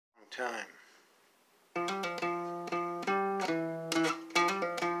time.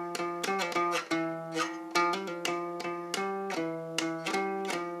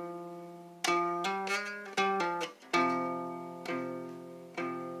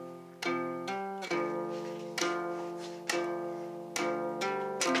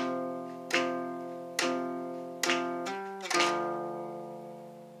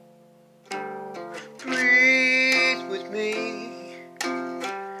 Breathe with me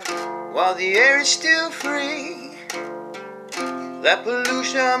while the air is still free. That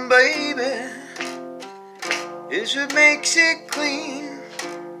pollution, baby, is what makes it clean.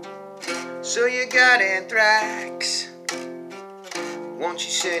 So you got anthrax, won't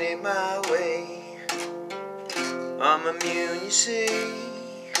you send it my way? I'm immune, you see,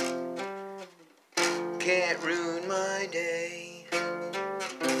 can't ruin my day.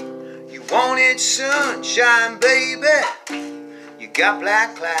 You wanted sunshine, baby, you got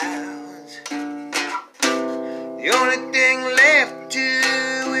black clouds. The only thing left to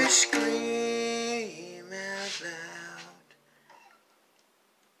do is scream out loud.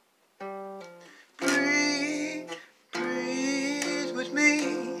 Breathe, breathe with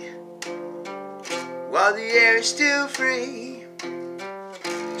me while the air is still free.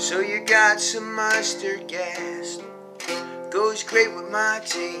 So you got some mustard gas, goes great with my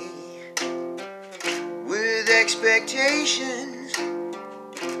tea. With expectations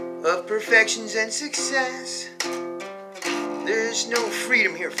of perfections and success, there's no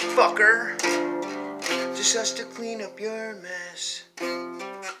freedom here, fucker, just us to clean up your mess.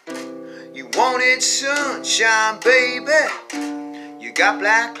 You wanted sunshine, baby, you got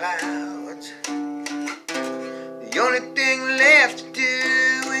black clouds. The only thing left to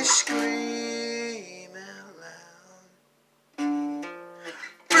do is scream out loud.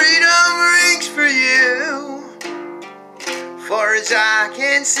 Freedom rings for you, far as I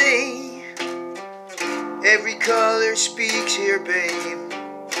can see. Every color speaks here, babe,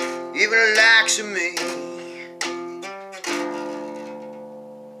 even the likes of me.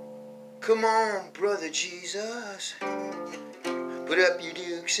 Come on, brother Jesus, put up your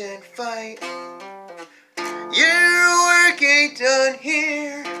dukes and fight. Your work ain't done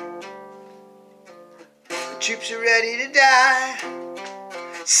here. The troops are ready to die.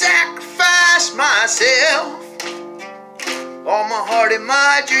 Sacrifice myself, all my heart and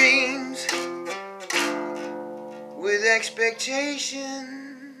my dreams, with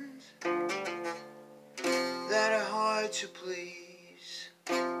expectations that are hard to please.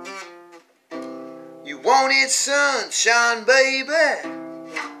 You wanted sunshine, baby,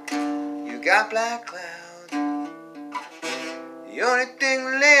 you got black clouds. The only thing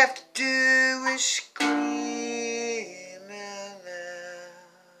left to do is scream out loud.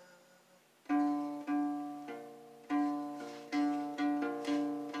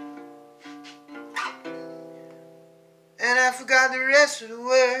 And I forgot the rest of the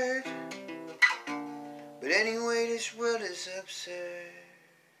word, but anyway, this world is absurd.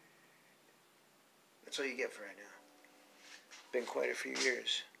 That's all you get for right now. Been quite a few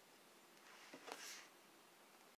years.